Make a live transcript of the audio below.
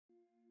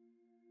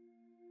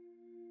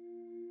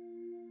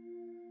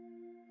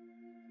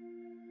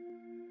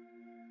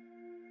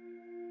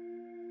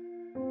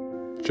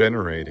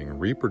Generating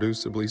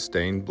reproducibly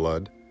stained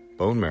blood,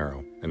 bone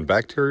marrow, and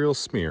bacterial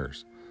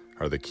smears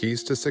are the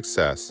keys to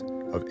success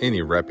of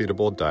any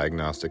reputable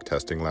diagnostic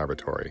testing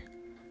laboratory.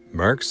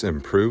 Merck's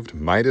improved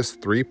Midas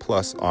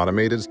III-Plus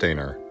Automated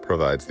Stainer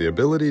provides the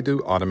ability to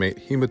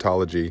automate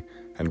hematology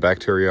and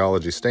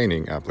bacteriology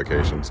staining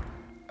applications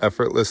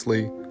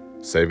effortlessly,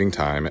 saving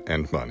time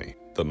and money.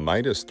 The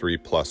Midas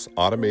III-Plus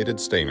Automated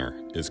Stainer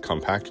is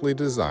compactly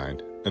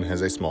designed and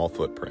has a small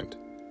footprint.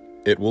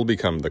 It will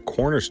become the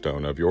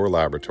cornerstone of your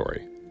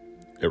laboratory.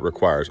 It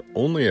requires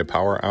only a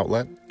power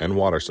outlet and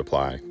water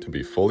supply to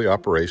be fully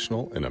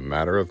operational in a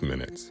matter of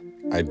minutes.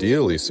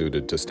 Ideally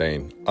suited to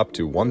stain up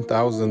to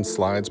 1,000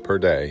 slides per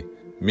day,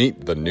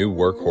 meet the new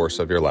workhorse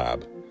of your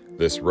lab.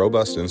 This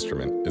robust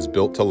instrument is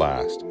built to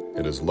last.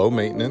 It is low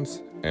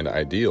maintenance and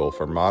ideal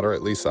for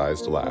moderately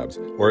sized labs,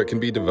 or it can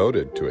be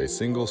devoted to a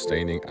single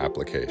staining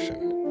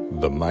application.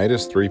 The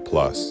Midas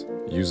III-Plus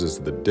uses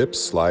the dip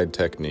slide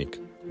technique,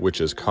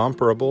 which is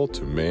comparable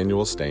to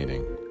manual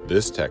staining.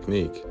 This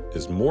technique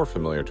is more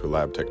familiar to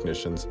lab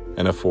technicians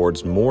and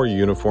affords more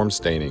uniform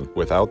staining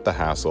without the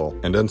hassle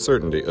and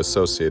uncertainty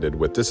associated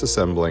with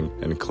disassembling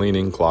and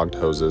cleaning clogged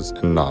hoses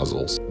and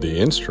nozzles. The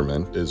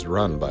instrument is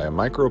run by a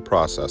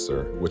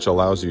microprocessor, which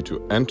allows you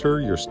to enter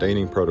your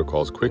staining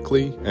protocols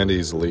quickly and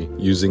easily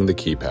using the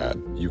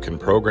keypad. You can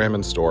program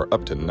and store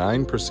up to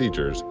 9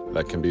 procedures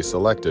that can be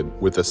selected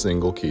with a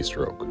single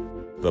keystroke.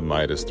 The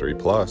Midas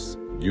III-Plus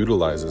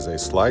utilizes a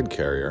slide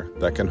carrier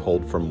that can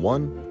hold from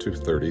 1 to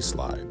 30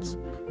 slides.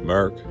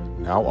 Merck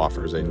now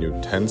offers a new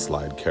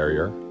 10-slide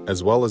carrier,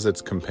 as well as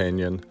its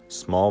companion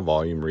small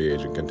volume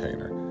reagent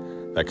container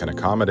that can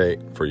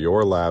accommodate for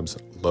your lab's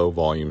low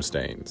volume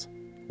stains.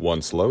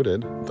 Once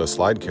loaded, the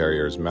slide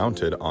carrier is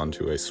mounted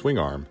onto a swing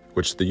arm,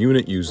 which the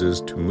unit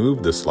uses to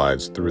move the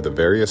slides through the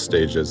various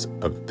stages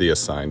of the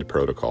assigned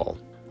protocol.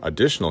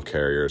 Additional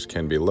carriers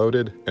can be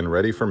loaded and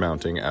ready for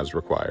mounting as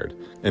required,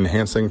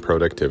 enhancing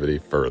productivity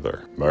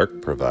further.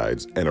 Merck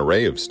provides an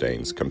array of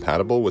stains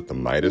compatible with the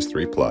Midas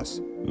III-Plus,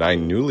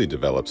 9 newly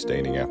developed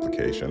staining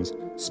applications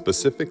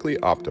specifically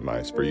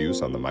optimized for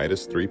use on the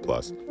Midas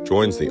III-Plus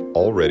joins the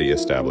already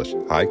established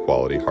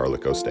high-quality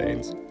Harleco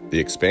stains. The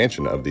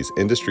expansion of these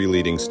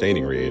industry-leading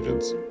staining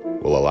reagents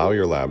will allow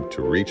your lab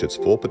to reach its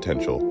full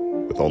potential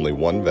with only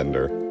one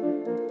vendor.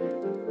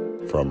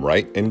 From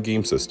Wright and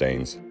Giemsa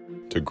stains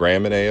to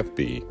Graham and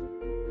AFB,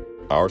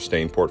 our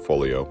stain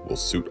portfolio will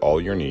suit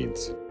all your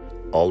needs.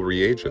 All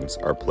reagents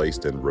are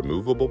placed in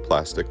removable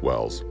plastic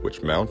wells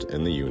which mount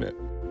in the unit.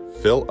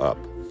 Fill up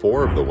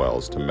 4 of the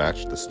wells to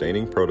match the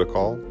staining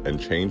protocol and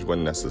change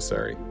when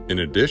necessary. In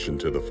addition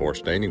to the 4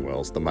 staining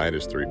wells, the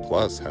Midas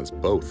III-Plus has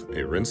both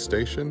a rinse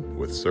station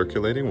with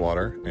circulating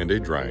water and a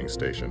drying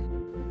station.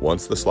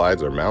 Once the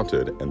slides are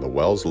mounted and the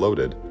wells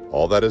loaded,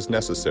 all that is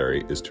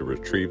necessary is to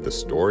retrieve the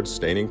stored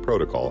staining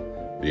protocol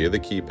via the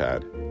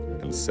keypad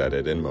and set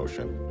it in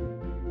motion.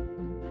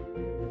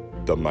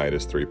 The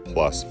Midas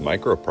III-Plus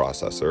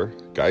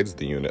microprocessor guides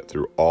the unit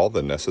through all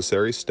the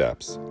necessary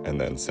steps and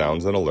then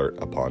sounds an alert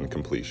upon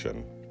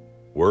completion.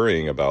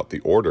 Worrying about the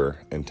order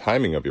and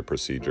timing of your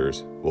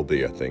procedures will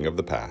be a thing of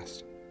the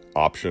past.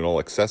 Optional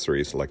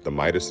accessories like the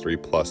Midas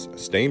III-Plus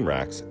stain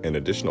racks and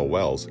additional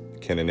wells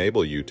can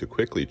enable you to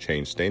quickly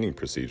change staining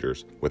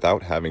procedures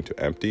without having to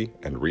empty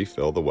and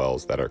refill the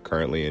wells that are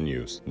currently in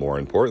use. More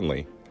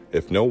importantly,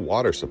 if no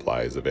water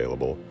supply is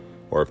available,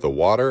 or if the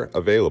water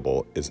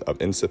available is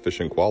of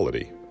insufficient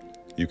quality,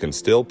 you can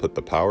still put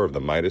the power of the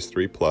Midas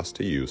III-Plus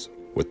to use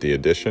with the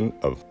addition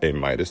of a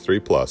Midas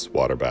III-Plus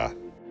water bath.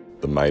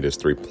 The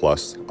Midas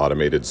III-Plus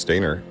Automated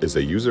Stainer is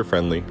a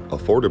user-friendly,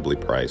 affordably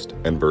priced,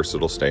 and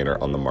versatile stainer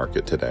on the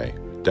market today.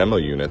 Demo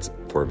units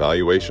for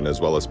evaluation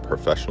as well as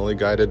professionally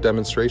guided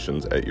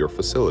demonstrations at your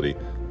facility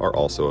are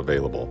also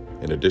available.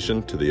 In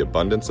addition to the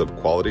abundance of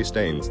quality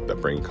stains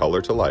that bring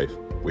color to life,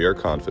 we are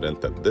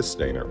confident that this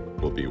stainer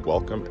will be a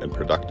welcome and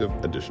productive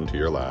addition to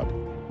your lab.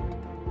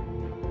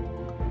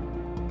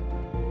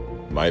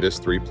 Midas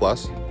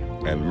III-Plus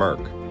and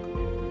Merck,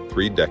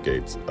 3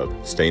 decades of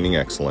staining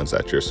excellence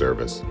at your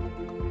service.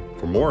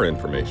 For more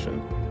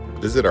information,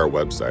 visit our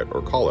website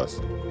or call us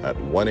at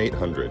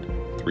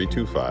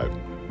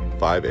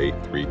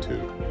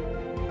 1-800-325-5832.